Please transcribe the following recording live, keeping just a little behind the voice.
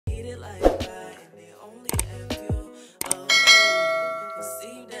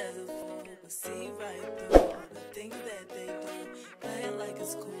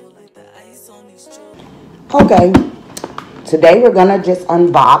Okay, today we're gonna just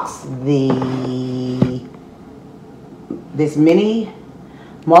unbox this mini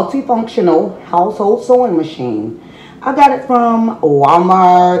multifunctional household sewing machine. I got it from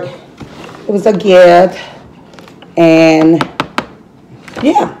Walmart. It was a gift, and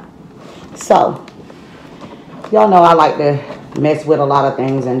yeah. So y'all know I like to mess with a lot of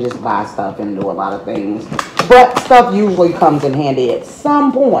things and just buy stuff and do a lot of things, but stuff usually comes in handy at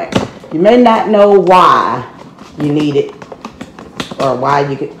some point. You may not know why you need it or why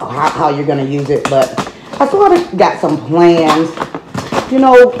you could, how you're going to use it, but I sort of got some plans. You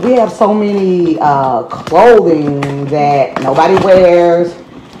know, we have so many clothing that nobody wears,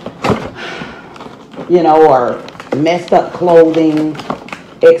 you know, or messed up clothing,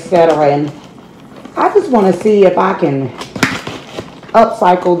 etc. And I just want to see if I can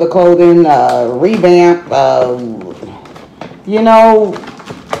upcycle the clothing, revamp, you know,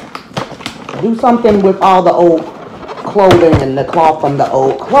 do something with all the old clothing and the cloth from the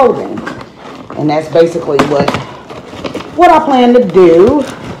old clothing. And that's basically what I plan to do.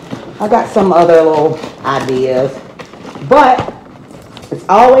 I got some other little ideas, but it's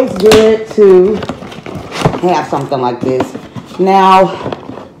always good to have something like this. Now,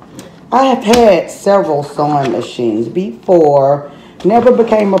 I have had several sewing machines before, never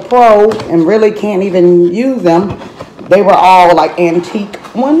became a pro and really can't even use them. They were all like antique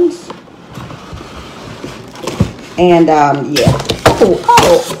ones. And yeah.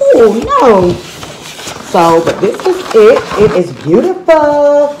 Oh no. So, but this is it. It is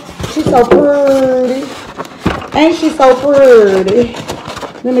beautiful. She's so pretty. Ain't she so pretty?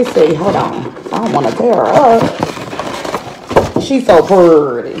 Let me see. Hold on. I don't want to tear her up. She's so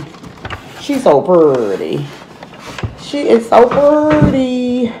pretty. She's so pretty. She is so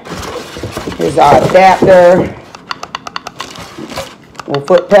pretty. Here's our adapter. Or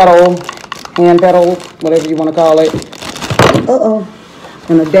foot pedal. Hand pedal. Whatever you want to call it.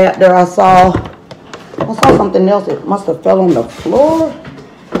 An adapter I saw something else. It must have fell on the floor.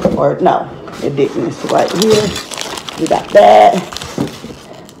 Or no, it didn't. It's right here. We got that.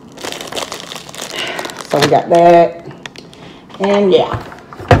 So we got that. And yeah.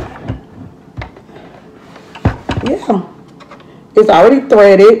 Yeah. It's already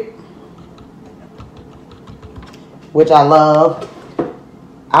threaded, which I love.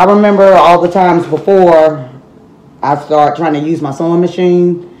 I remember all the times before I started trying to use my sewing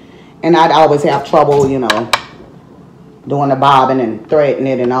machine, and I'd always have trouble, you know, doing the bobbing and threading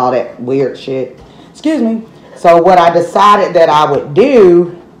it and all that weird shit. Excuse me. So what I decided that I would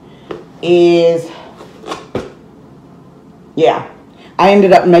do is, yeah, I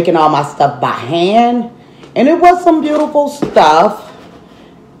ended up making all my stuff by hand, and it was some beautiful stuff.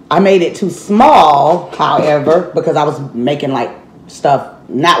 I made it too small, however, because I was making like stuff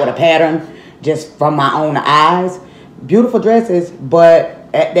not with a pattern, just from my own eyes. Beautiful dresses, but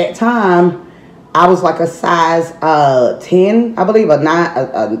at that time I was like a size 10, I believe, a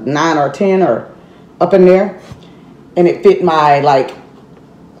 9 or 10 or up in there, and it fit my like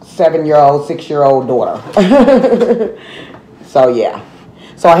 7-year-old, 6-year-old daughter. So yeah,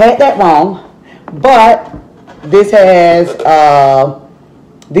 so I had that wrong, but this has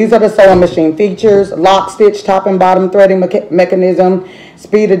these are the sewing machine features: lock stitch, top and bottom threading mechanism,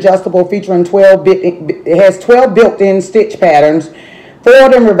 speed adjustable, featuring 12 it has 12 built-in stitch patterns,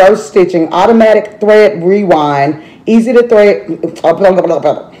 forward and reverse stitching, automatic thread rewind, easy to thread,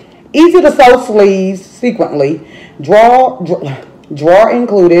 easy to sew sleeves sequentially, drawer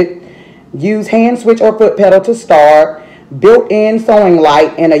included, use hand switch or foot pedal to start, built-in sewing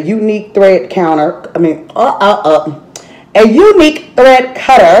light, and a unique thread counter. A unique thread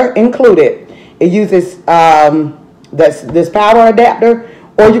cutter included. It uses this power adapter,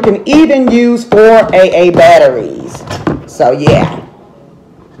 or you can even use 4 AA batteries. So yeah,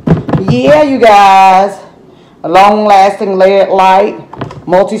 you guys, a long-lasting LED light,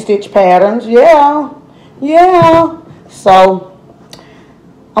 multi-stitch patterns. Yeah. So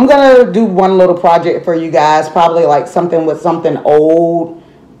I'm gonna do one little project for you guys, probably like something with something old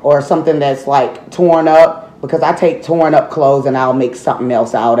or something that's like torn up, because I take torn up clothes and I'll make something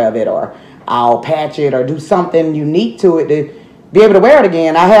else out of it, or I'll patch it or do something unique to it to be able to wear it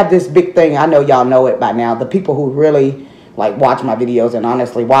again. I have this big thing. I know y'all know it by now. The people who really like watch my videos and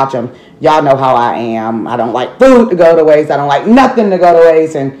honestly watch them, y'all know how I am. I don't like food to go to waste. I don't like nothing to go to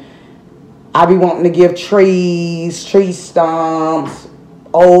waste. And I be wanting to give trees, tree stumps,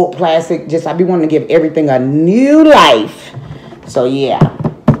 old plastic, just I be wanting to give everything a new life. So yeah.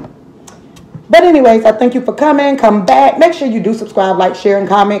 But anyways, I thank you for coming. Come back. Make sure you do subscribe, like, share, and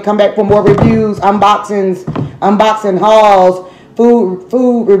comment. Come back for more reviews, unboxings, unboxing hauls,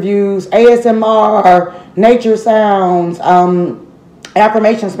 food reviews, ASMR, nature sounds,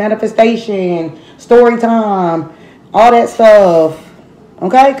 affirmations, manifestation, story time, all that stuff.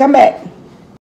 Okay, come back.